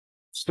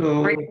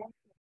So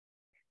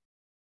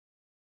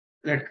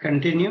let's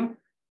continue.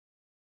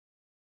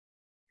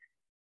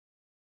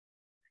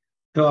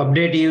 So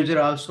update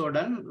user also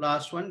done.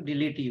 Last one,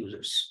 delete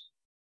users.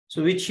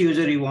 So which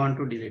user you want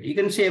to delete? You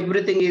can see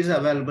everything is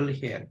available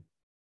here.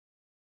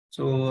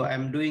 So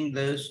I'm doing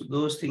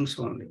those things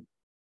only.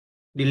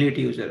 Delete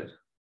user.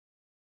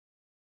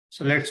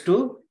 So let's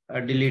do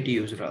a delete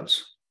user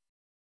also.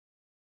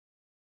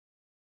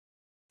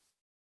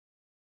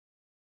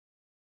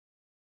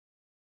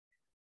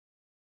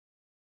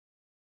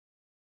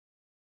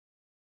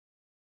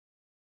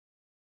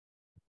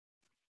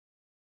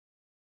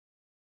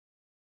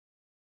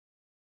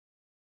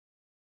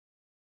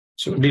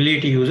 So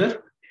delete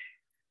user.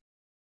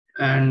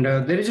 And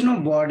there is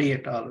no body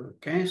at all.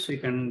 Okay, so you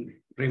can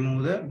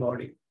remove the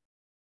body.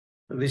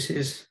 So this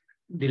is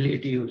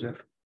delete user.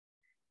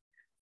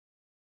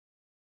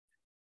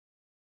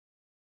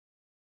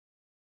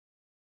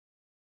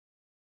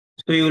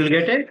 So you will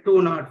get a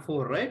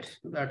 204, right?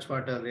 That's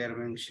what they are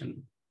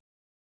mentioned.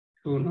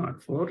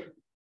 204.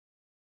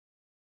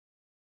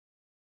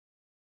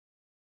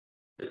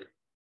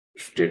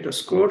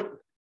 Status code.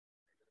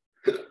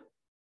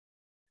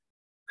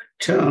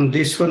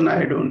 This one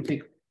I don't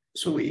think.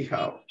 So we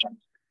have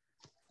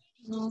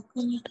no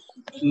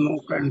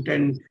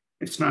content.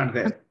 It's not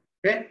there.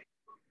 Okay.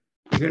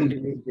 You can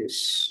delete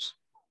this.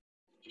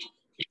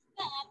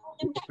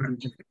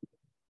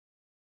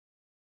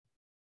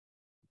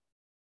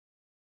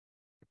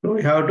 So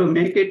we have to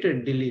make it a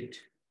delete.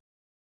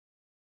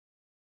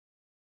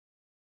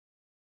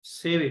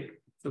 Save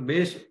it. So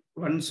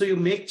once you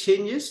make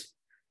changes,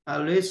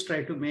 always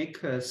try to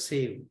make a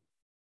save.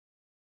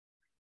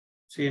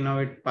 See, now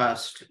it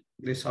passed.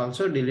 This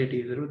also delete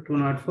user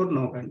 204,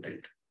 no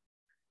content.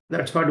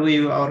 That's what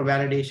our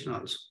validation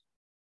also.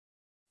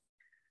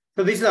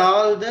 So these are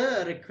all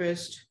the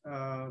requests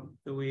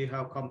we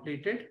have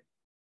completed.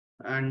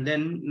 And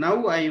then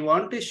now I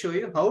want to show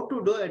you how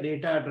to do a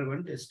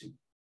data-driven testing,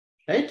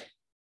 right?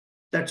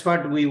 That's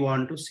what we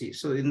want to see.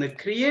 So in the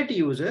create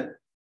user,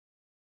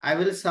 I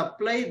will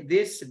supply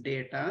this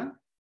data,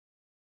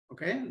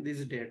 okay,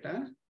 this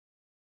data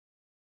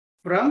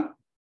from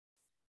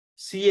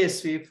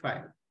CSV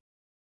file.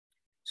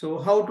 So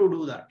how to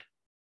do that?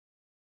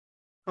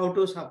 How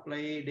to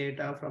supply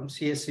data from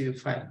CSV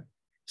file?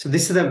 So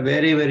this is a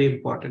very, very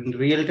important. In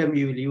real time,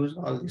 you will use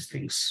all these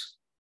things.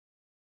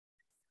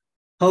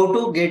 How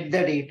to get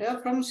the data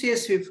from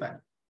CSV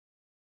file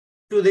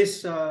to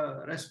this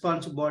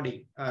response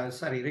body,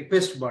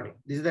 request body.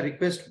 This is the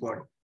request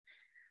body.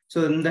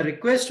 So in the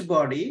request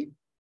body,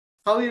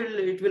 how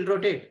it will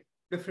rotate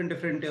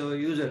different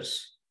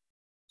users.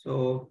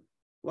 So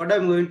what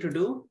I'm going to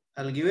do,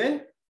 I'll give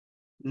a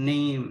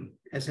name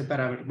as a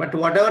parameter. But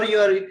whatever you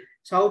are,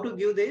 so how to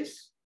give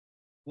this?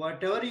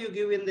 Whatever you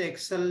give in the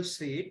Excel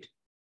sheet,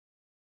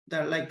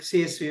 the like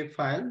CSV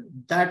file,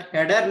 that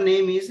header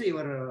name is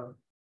your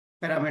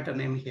parameter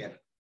name here.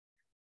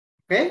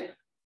 Okay,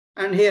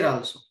 and here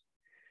also.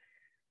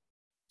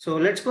 So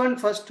let's go and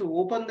first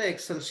open the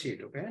Excel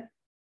sheet. Okay,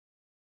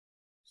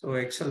 so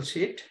Excel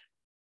sheet.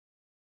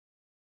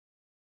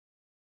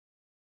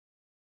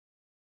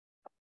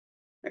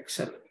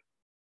 Excel.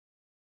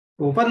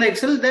 Open the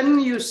Excel, then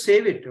you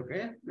save it.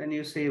 Okay, then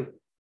you save.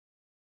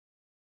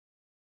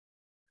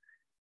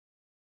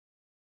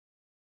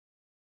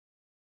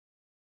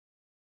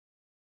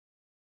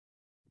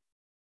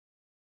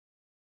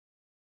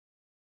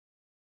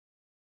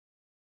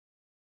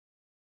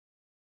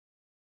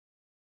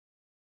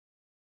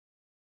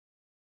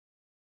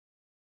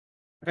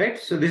 Right,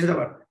 so this is the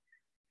one.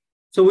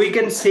 So we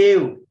can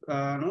save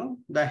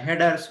the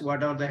headers,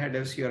 what are the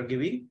headers you are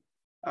giving.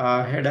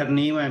 Header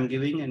name, I'm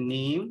giving a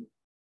name.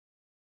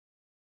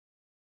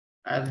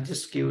 I'll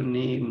just give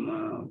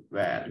name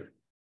value.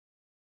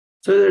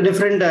 So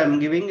different, I'm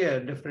giving a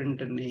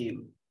different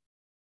name,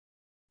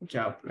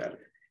 job value.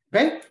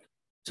 Okay,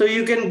 so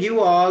you can give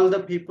all the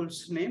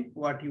people's name,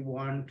 what you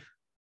want,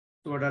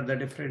 what are the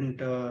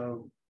different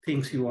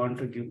things you want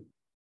to give.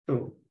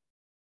 So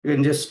you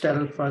can just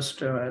tell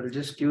first, I'll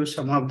just give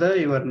some of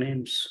your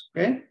names.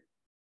 Okay.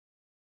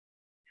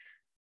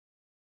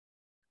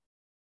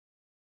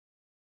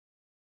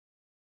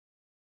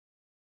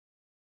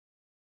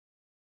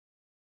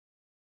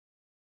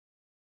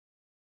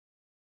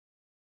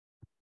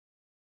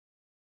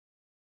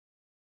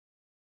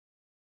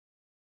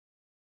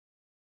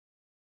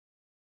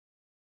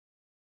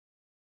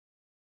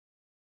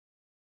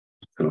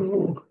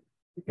 So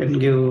you can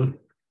give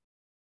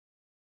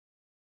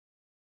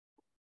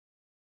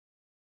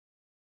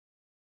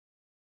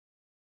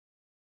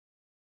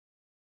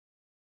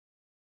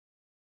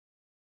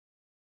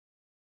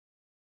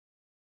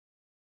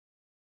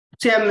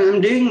see, I'm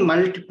doing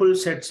multiple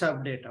sets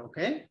of data,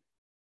 okay?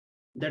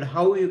 That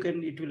how you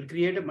can, it will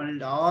create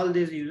all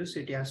these users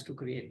it has to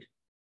create.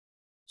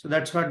 So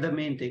that's what the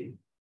main thing.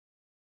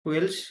 Who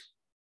else?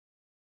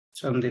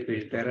 Sandeep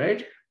is there,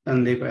 right?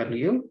 Sandeep I'll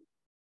give.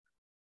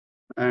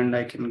 And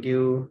I can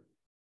give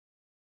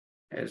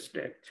as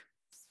that.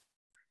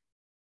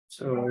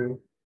 So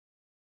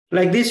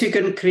like this, you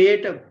can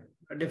create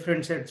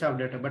different sets of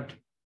data. But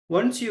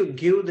once you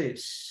give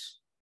this,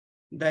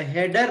 the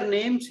header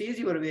names is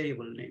your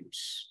variable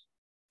names.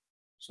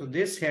 So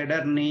this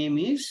header name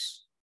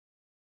is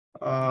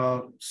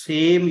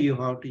same you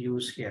have to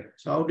use here.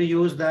 So how to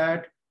use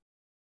that?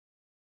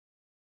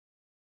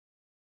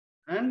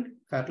 And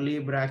curly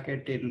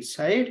bracket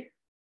inside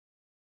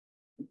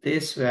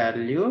this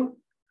value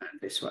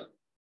and this one.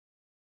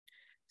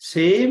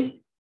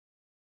 Same.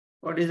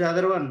 What is the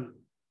other one?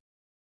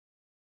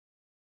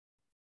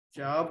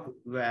 Job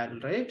val,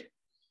 right?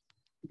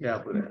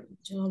 Job val.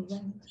 Job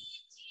val.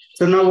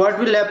 So now what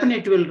will happen?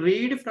 It will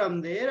read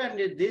from there,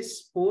 and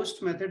this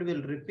post method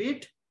will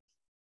repeat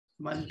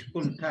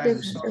multiple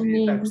times.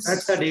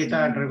 That's the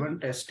data-driven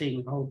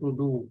testing, how to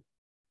do.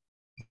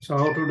 So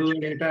how to do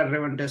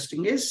data-driven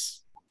testing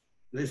is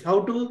this: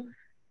 how to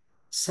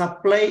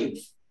supply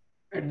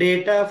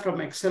data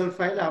from Excel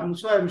file.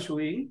 Also, I'm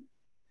showing,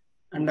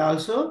 and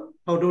also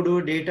how to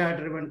do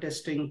data-driven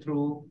testing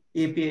through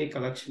API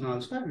collection.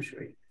 Also, I'm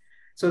showing.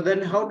 So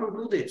then, how to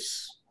do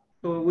this?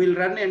 So we'll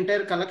run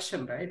entire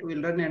collection, right?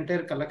 We'll run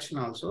entire collection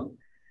also.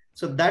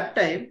 So that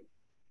time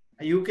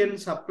you can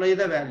supply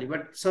the value.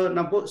 But so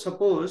now,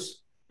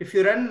 suppose if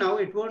you run now,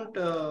 it won't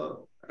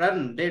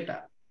run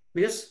data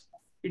because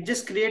it's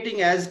just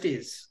creating as it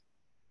is.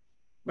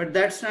 But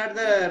that's not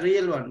the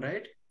real one,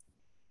 right?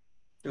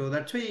 So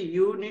that's why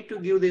you need to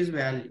give this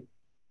value.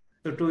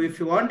 So if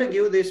you want to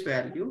give this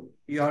value,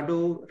 you have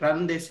to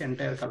run this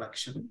entire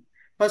collection.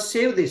 First,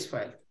 save this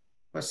file.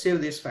 First,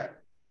 save this file.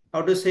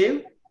 How to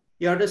save?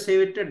 You have to save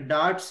it to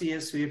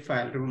 .csv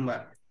file,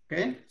 remember.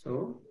 Okay,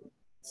 so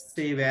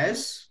save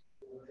as.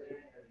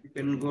 You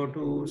can go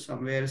to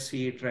somewhere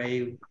C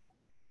drive.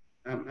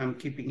 I'm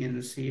keeping in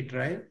the C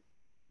drive.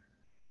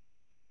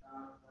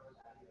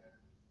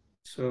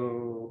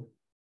 So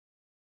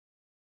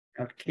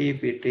I'll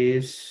keep it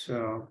is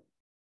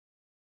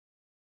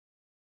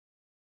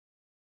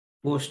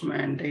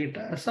Postman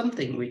data,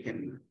 something we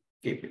can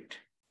keep it.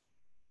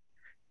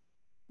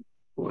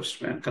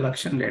 Postman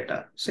collection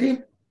data. See,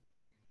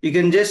 you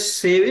can just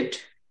save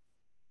it,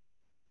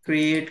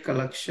 create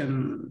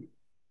collection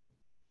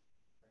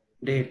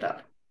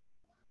data.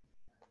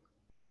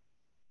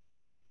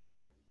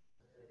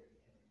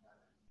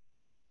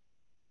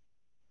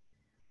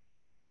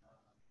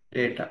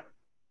 Data.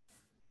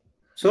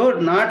 So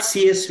not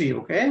CSV,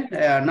 okay,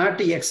 not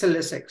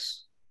XLSX.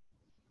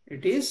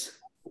 It is,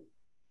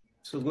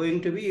 so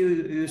going to be,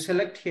 you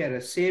select here,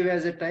 save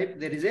as a type,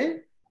 there is a,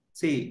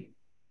 see,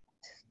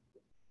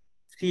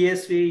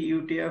 CSV,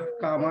 UTF,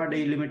 comma,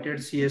 delimited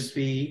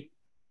CSV,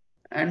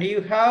 and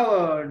you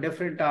have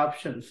different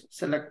options.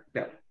 Select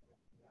them.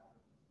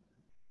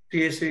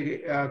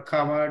 CSV,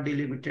 comma,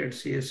 delimited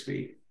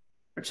CSV.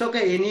 It's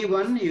okay, any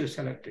one you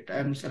select it.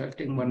 I'm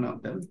selecting one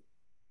of them.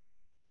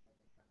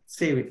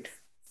 Save it.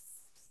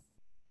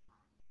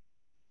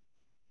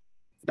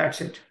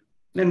 That's it.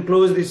 Then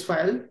close this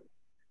file.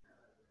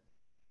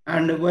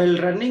 And while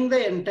running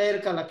the entire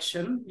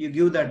collection, you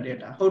give that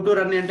data. How to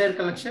run the entire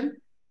collection?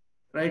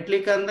 Right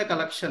click on the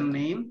collection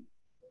name,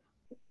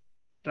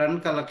 run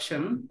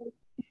collection.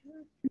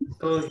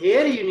 So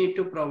here you need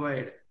to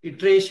provide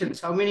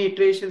iterations. How many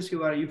iterations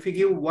you are? If you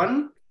give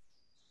one,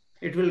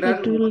 it will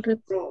run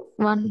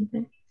one.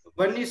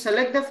 When you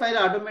select the file,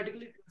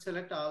 automatically it will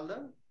select all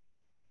the.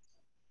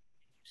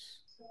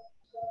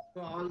 So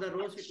all the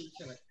rows it will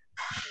select.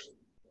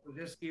 So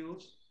just give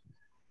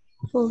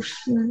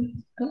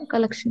Postman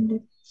collection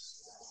date.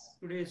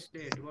 Today's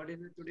date. What is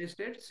the today's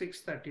date?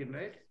 6/13,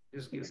 right?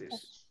 Just give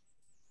this.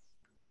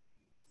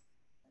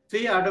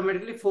 See,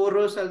 automatically 4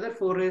 rows are there,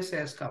 4 rows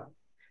has come.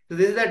 So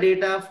this is the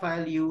data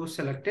file you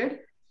selected.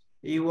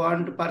 You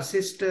want to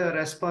persist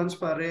response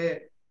for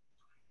a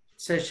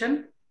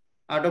session.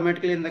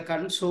 Automatically in the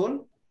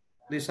console,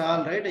 this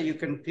all right, you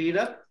can clean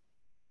up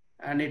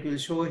and it will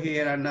show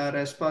here under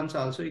response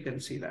also, you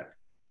can see that.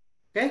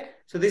 Okay,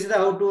 so this is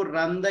how to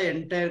run the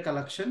entire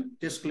collection.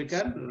 Just click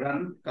on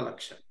run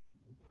collection.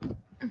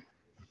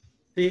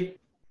 See,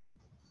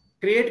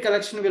 create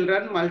collection will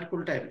run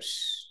multiple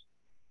times.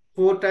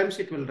 4 times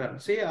it will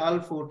run. See, all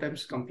 4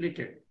 times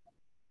completed.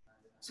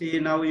 See,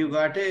 now you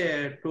got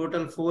a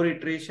total 4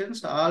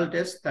 iterations, all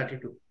tests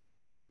 32.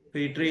 So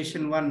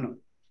iteration 1.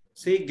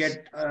 See,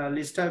 get a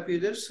list of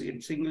users,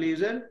 single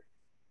user.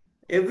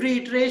 Every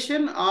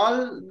iteration,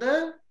 all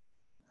the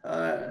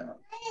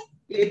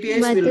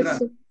APIs will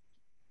run.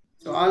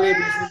 So all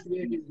APIs will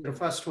create the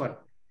first one.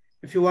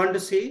 If you want to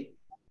see,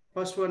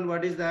 first one,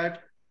 what is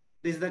that?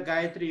 This is the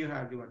Gayatri you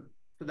have given.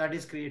 So that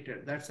is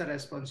created. That's the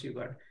response you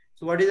got.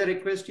 So what is the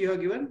request you have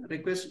given?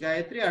 Request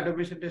Gayatri,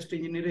 automation test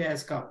engineer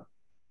has come.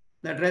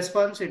 That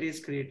response, it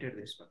is created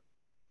this one.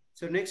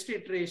 So next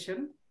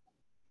iteration,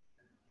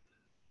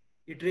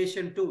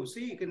 iteration 2.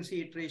 See, you can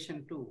see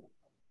iteration 2.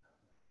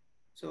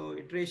 So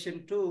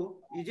iteration 2,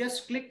 you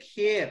just click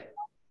here.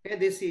 Okay,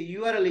 this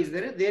URL is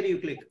there. There you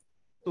click.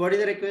 So what is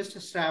the request?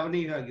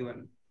 Stravani you have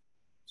given.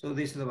 So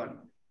this is the one.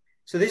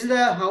 So this is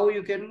the how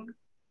you can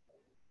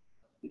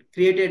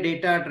create a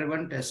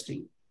data-driven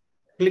testing.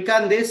 Click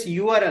on this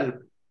URL,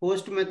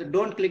 post method.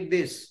 Don't click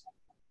this.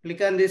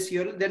 Click on this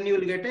URL, then you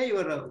will get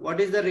what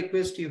is the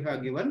request you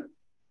have given,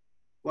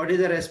 what is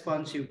the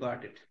response you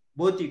got it.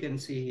 Both you can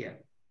see here.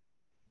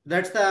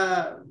 That's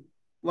the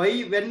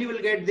why when you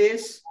will get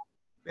this,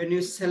 when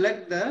you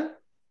select there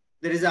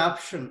is an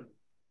option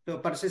to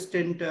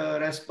persistent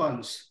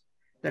response.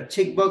 That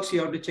checkbox you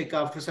have to check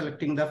after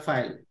selecting the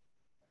file.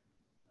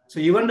 So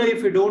even though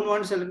if you don't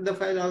want to select the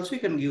file also,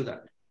 you can give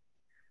that.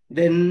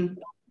 Then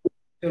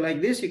so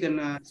like this, you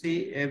can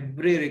see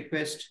every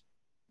request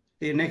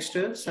the next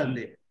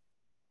Sunday.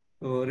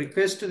 So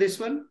request to this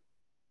one.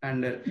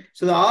 And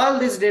so all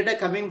this data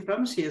coming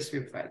from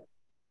CSV file.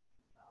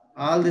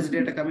 All this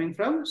data coming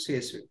from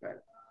CSV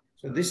file.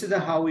 So this is the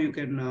how you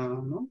can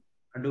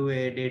do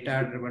a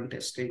data-driven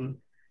testing.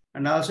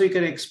 And also you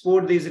can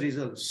export these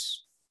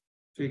results.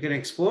 So you can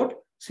export,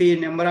 see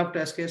number of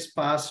test case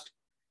passed.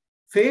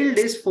 Failed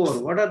is 4.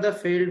 What are the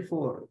failed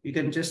for? You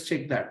can just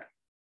check that.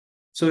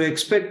 So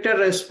expected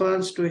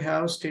response to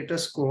have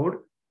status code.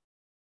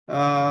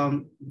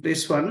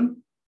 This one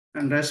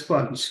and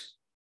response.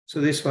 So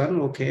this one,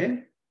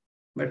 okay.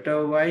 But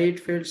why it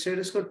failed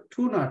status code?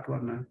 2 not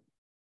 1.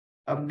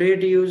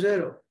 Update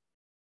user.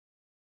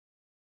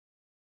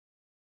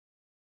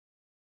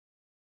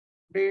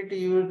 Update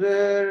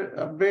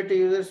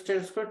user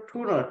status code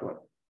 2 not 1.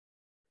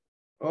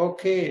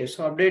 Okay,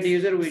 so update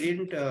user, we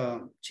didn't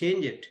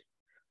change it.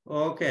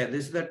 Okay,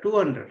 this is the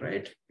 200,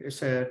 right?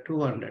 It's a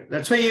 200.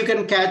 That's why you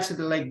can catch it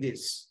like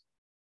this.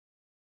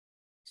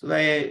 So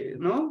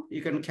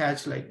you can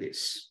catch like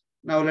this.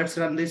 Now let's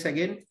run this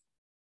again.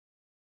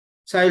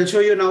 So I'll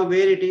show you now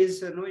where it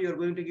is. You're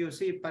going to give,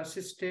 see,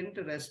 persistent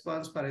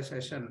response per a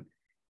session.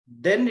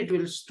 Then it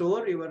will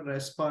store your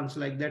response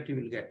like that you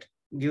will get.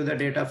 Give the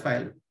data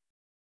file.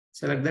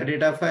 Select the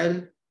data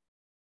file.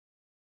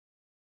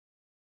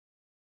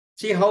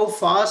 See how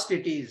fast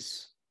it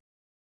is,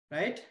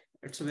 right?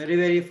 It's very,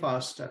 very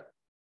faster.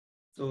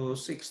 So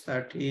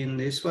 630 in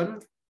this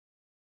one.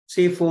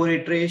 See 4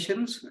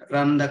 iterations,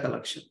 run the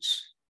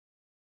collections.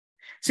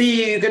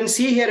 See, you can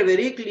see here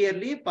very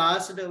clearly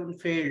passed and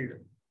failed.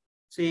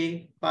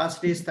 See,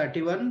 passed is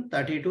 31,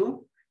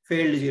 32,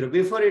 failed 0.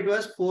 Before it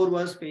was 4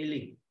 was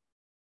failing.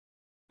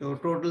 So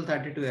total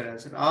 32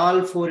 errors.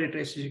 All 4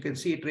 iterations, you can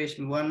see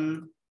iteration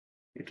 1,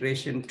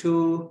 iteration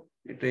 2,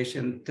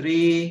 iteration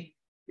 3,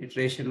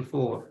 iteration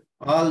 4.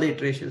 All the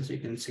iterations you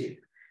can see.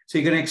 So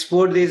you can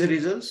export these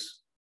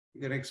results.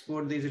 You can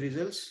export these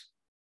results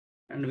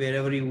and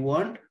wherever you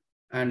want,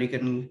 and you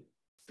can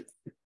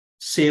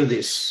save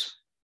this.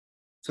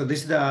 So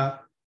this is the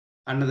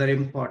another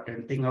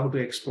important thing, how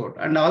to export,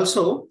 and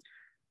also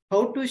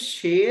how to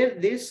share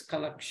this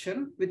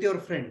collection with your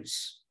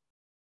friends.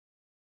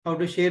 How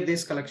to share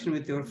this collection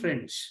with your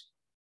friends.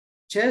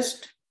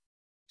 Just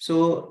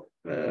so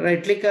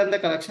right click on the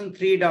collection,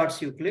 3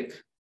 dots you click,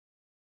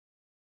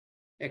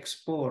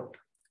 export,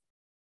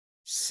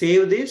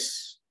 save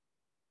this.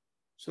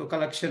 So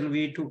collection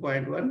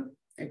V2.1,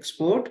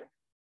 export,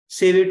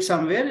 save it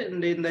somewhere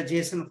in the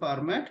JSON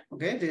format,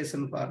 okay,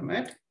 JSON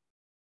format,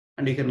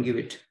 and you can give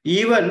it.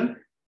 Even,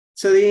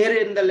 so here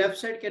in the left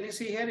side, can you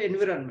see here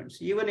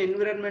environments? Even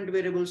environment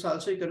variables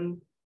also you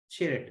can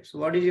share it. So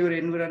what is your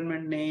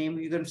environment name?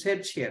 You can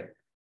search here.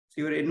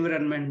 So your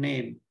environment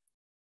name.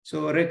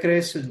 So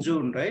ReqRes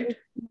June, right?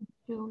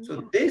 June.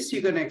 So this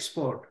you can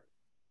export.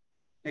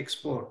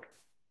 Export.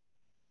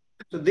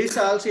 So this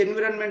also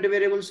environment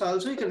variables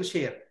also you can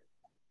share.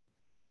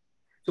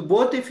 So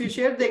both if you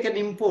share, they can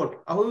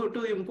import. How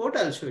to import,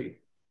 I'll show you.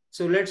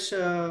 So let's,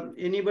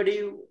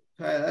 anybody,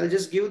 I'll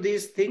just give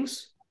these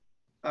things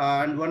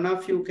and one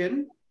of you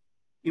can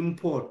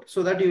import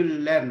so that you will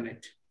learn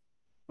it.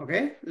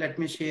 Okay, let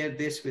me share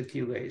this with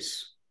you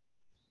guys.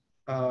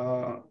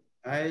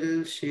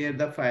 I'll share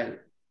the file.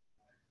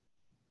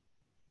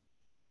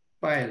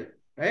 File,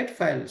 right?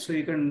 File. So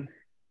you can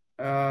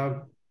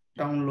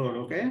download,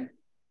 okay,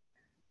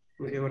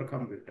 to your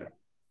computer.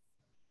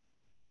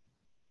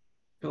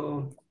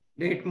 So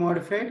date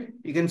modified.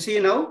 You can see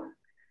now.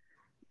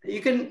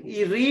 You can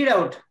read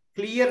out.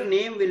 Clear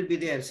name will be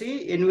there.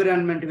 See,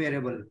 environment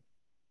variable.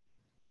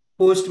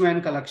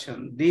 Postman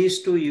collection.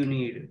 These 2 you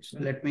need. So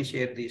let me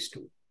share these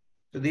 2.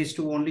 So these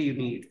 2 only you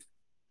need.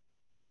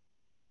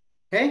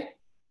 Okay,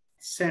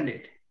 send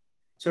it.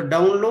 So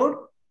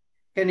download.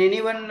 Can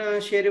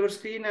anyone share your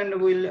screen and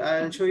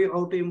I'll show you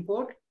how to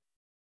import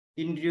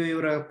into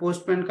your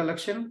Postman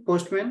collection.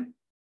 Postman.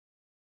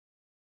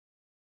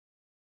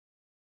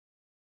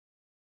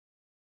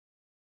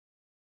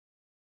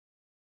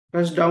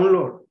 Press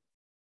download.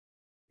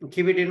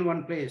 Keep it in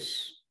one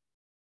place.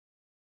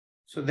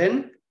 So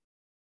then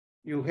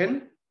you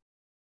can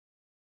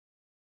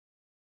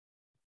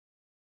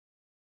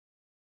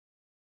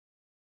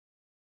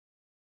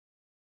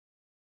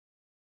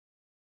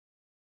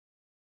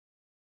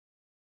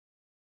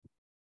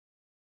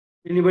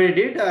anybody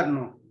did or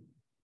no?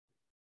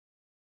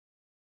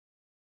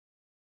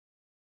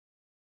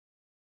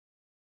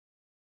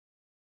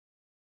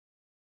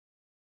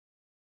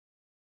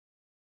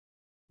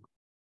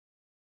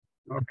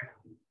 Okay,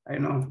 I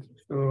know.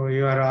 So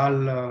you are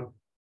all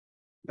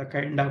the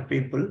kind of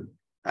people.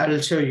 I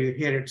will show you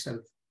here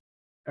itself.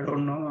 I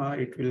don't know,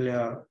 it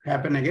will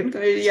happen again.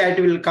 Yeah, it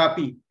will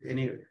copy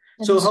anyway.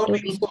 So how to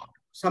import?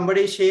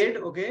 Somebody shared,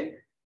 okay,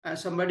 and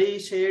somebody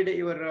shared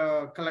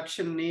your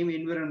collection name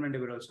environment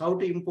variables. How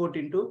to import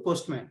into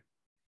Postman?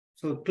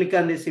 So click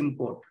on this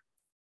import.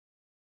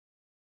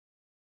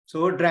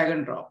 So drag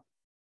and drop.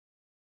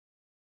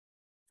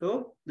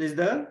 So this is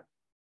the,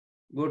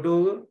 go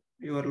to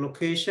your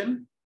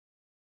location.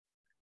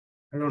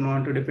 I don't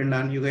want to depend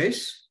on you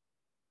guys.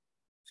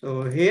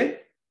 So here,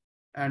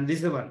 and this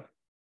is the one.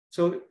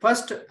 So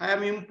first I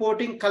am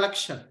importing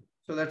collection.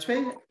 So that's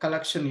why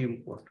collection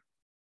import.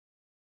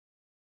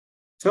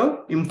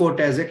 So import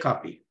as a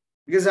copy,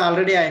 because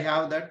already I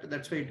have that.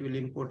 That's why it will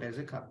import as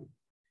a copy.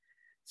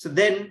 So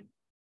then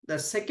the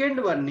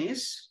second one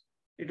is,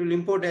 it will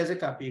import as a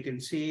copy. You can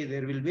see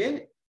there will be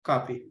a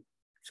copy.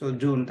 So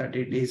June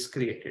 30 it is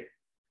created.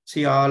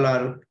 See, all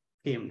are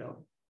came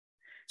down.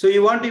 So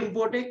you want to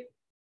import a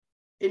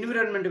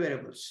environment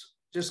variables.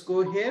 Just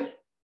go here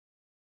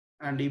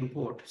and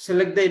import.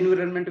 Select the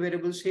environment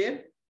variables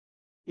here,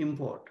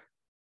 import.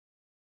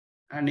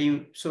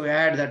 And so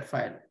add that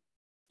file.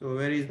 So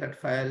where is that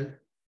file?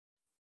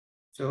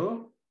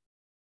 So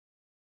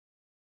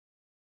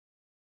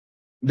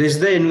this is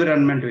the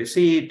environment.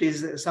 See, it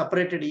is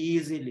separated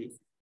easily.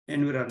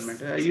 Environment.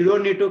 You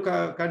don't need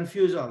to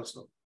confuse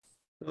also.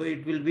 So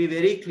it will be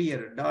very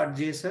clear.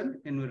 .json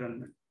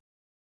environment.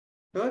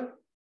 So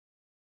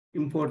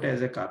import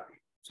as a copy.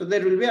 So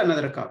there will be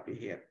another copy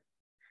here.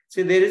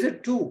 See, there is a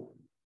 2.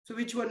 So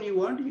which one you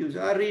want to use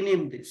or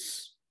rename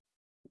this?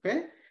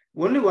 Okay.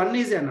 Only one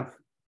is enough.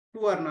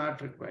 2 are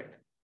not required.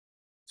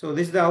 So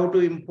this is how to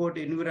import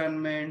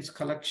environments,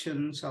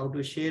 collections, how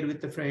to share with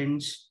the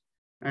friends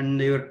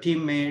and your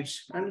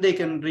teammates, and they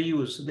can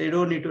reuse. They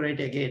don't need to write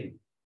again.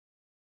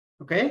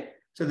 Okay.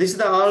 So this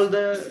is all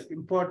the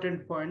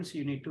important points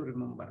you need to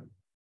remember.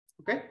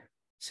 Okay.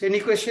 So any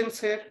questions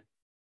here?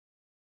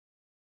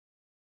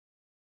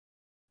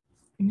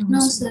 No,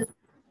 sir.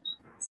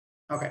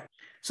 Okay.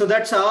 So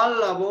that's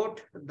all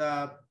about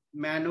the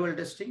manual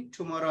testing.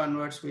 Tomorrow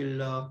onwards,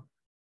 we'll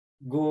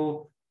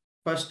go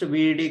first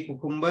VD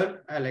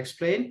Cucumber. I'll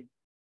explain.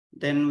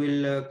 Then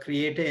we'll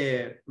create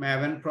a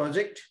Maven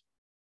project,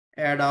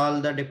 add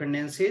all the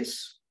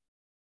dependencies.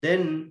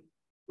 Then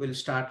we'll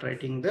start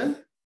writing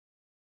the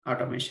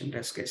automation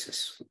test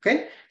cases.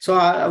 Okay. So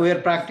we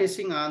are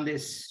practicing on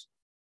this,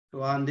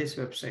 on this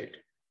website.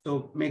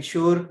 So make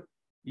sure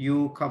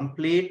you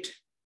complete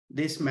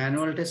this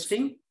manual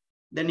testing,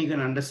 then you can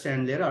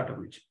understand their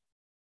automation.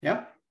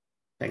 Yeah.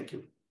 Thank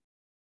you.